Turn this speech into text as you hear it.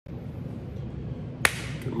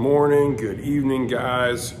Good morning, good evening,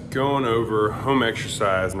 guys. Going over home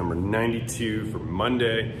exercise number 92 for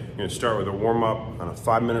Monday. You're gonna start with a warm up on a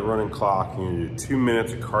 5-minute running clock. You're gonna do 2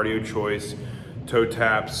 minutes of cardio choice, toe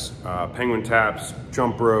taps, penguin taps,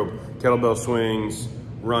 jump rope, kettlebell swings,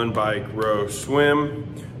 run, bike, row,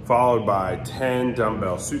 swim, followed by 10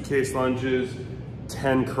 dumbbell suitcase lunges,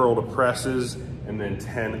 10 curl to presses, and then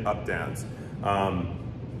 10 up downs.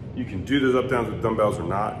 You can do those up downs with dumbbells or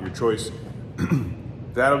not, your choice.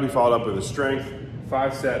 That'll be followed up with a strength,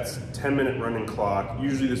 5 sets, 10-minute running clock.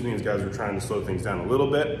 Usually this means guys are trying to slow things down a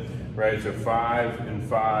little bit, right? So 5 and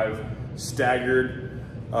 5, staggered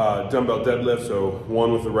dumbbell deadlift. So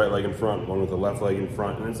one with the right leg in front, one with the left leg in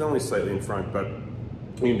front, and it's only slightly in front, but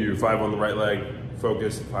you can do 5 on the right leg,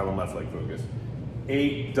 focus, 5 on left leg, focus.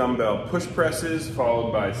 8 dumbbell push presses,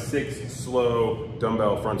 followed by 6 slow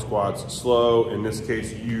dumbbell front squats. Slow, in this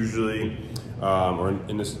case, usually, or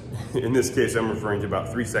in this case, I'm referring to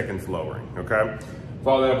about 3 seconds lowering, okay?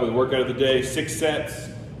 Follow that up with a workout of the day, 6 sets,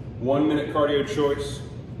 1 minute cardio choice,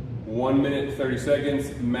 1 minute, 30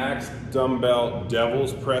 seconds, max dumbbell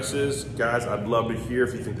devil's presses. Guys, I'd love to hear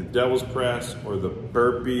if you think the devil's press or the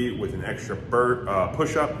burpee with an extra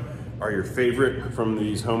push-up are your favorite from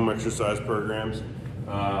these home exercise programs.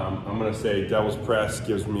 I'm gonna say devil's press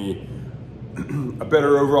gives me a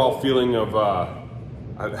better overall feeling of a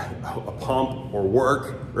pump or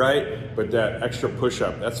work, right? But that extra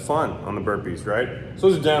push-up, that's fun on the burpees, right?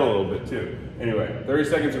 Slows it down a little bit too. Anyway, 30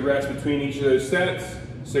 seconds of rest between each of those sets,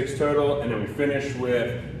 6 total, and then we finish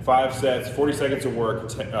with 5 sets, 40 seconds of work,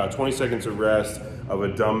 20 seconds of rest of a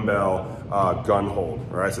dumbbell gun hold,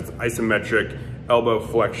 all right? So it's isometric elbow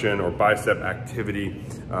flexion or bicep activity.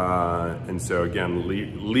 And so again,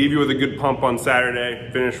 leave you with a good pump on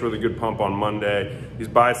Saturday, finish with a good pump on Monday. These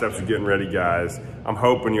biceps are getting ready, guys. I'm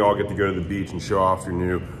hoping you all get to go to the beach and show off your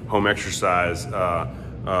new home exercise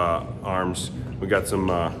arms. We got some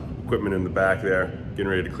equipment in the back there, getting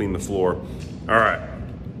ready to clean the floor. All right,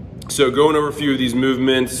 so going over a few of these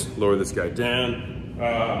movements, lower this guy down.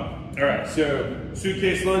 All right, so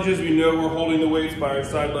suitcase lunges, we know we're holding the weights by our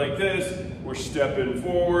side like this. We're stepping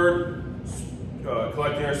forward,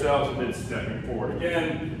 collecting ourselves, and then stepping forward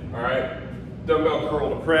again. All right, dumbbell curl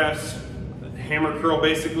to press, hammer curl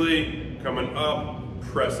basically, coming up,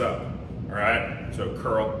 press up. All right, so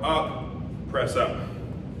curl up, press up.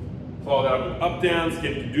 Follow that with up downs, you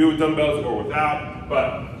can do it with dumbbells or without,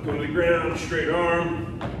 but go to the ground, straight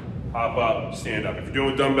arm, hop up, stand up. If you're doing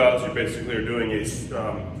with dumbbells, you basically are doing a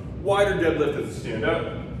wider deadlift as a stand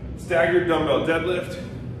up. Staggered dumbbell deadlift.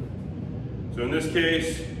 So in this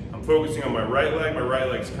case, I'm focusing on my right leg. My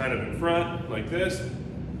right leg's kind of in front, like this.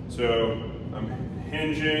 So I'm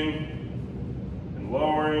hinging and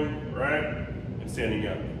lowering, right? And standing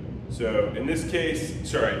up. So in this case,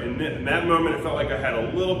 sorry, in that moment, it felt like I had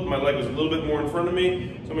my leg was a little bit more in front of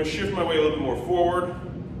me. So I'm gonna shift my way a little bit more forward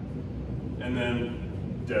and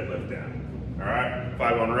then deadlift down. All right,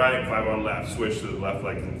 5 on right, 5 on left. Switch to the left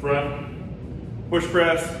leg in front. Push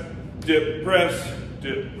press, dip, press,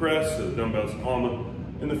 dip, press. So the dumbbell's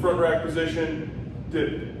in the front rack position,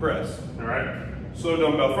 dip, press, all right? Slow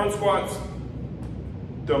dumbbell front squats.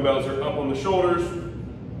 Dumbbells are up on the shoulders.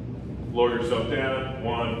 Lower yourself down,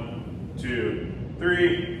 1, 2,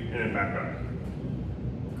 3, and then back up.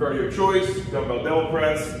 Cardio choice, dumbbell devil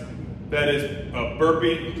press. That is a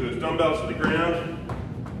burpee to those dumbbells to the ground.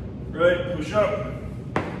 Right, push up,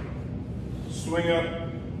 swing up,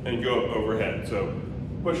 and go up overhead. So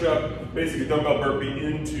push up, basically dumbbell burpee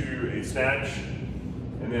into a snatch,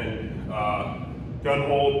 and then gun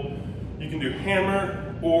hold. You can do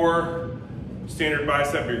hammer or standard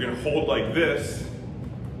bicep. You're gonna hold like this,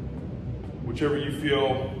 whichever you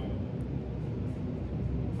feel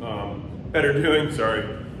better doing, sorry,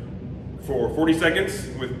 for 40 seconds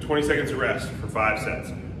with 20 seconds of rest for 5 sets.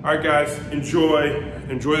 All right, guys, enjoy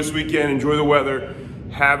this weekend, enjoy the weather,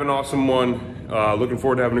 have an awesome one. Looking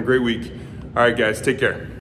forward to having a great week. All right, guys, take care.